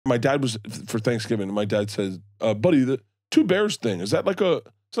My dad was for Thanksgiving. And my dad says, "Buddy, the Two Bears thing is that like a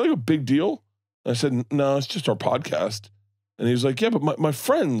big deal?" And I said, "No, it's just our podcast." And he was like, "Yeah, but my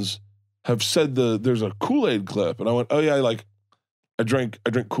friends have said there's a Kool-Aid clip." And I went, "Oh yeah, I drink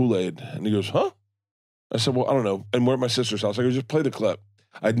Kool-Aid." And he goes, "Huh?" I said, "Well, I don't know." And we're at my sister's house. I go, "Just play the clip."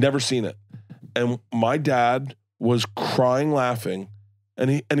 I'd never seen it. And my dad was crying, laughing. And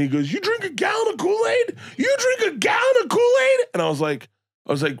he goes, "You drink a gallon of Kool-Aid? You drink a gallon of Kool-Aid?" And I was like,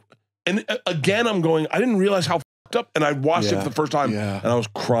 and again, I'm going, I didn't realize how fucked up. And I watched it for the first time and I was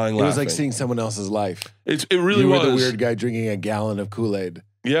crying, laughing. It was like seeing someone else's life. It really was. You were the weird guy drinking a gallon of Kool-Aid.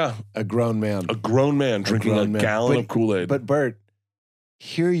 Yeah. A grown man. A grown man drinking a gallon of Kool-Aid. But Bert,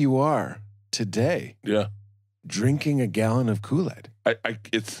 here you are today. Yeah. Drinking a gallon of Kool-Aid.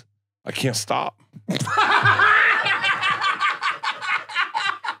 I can't stop.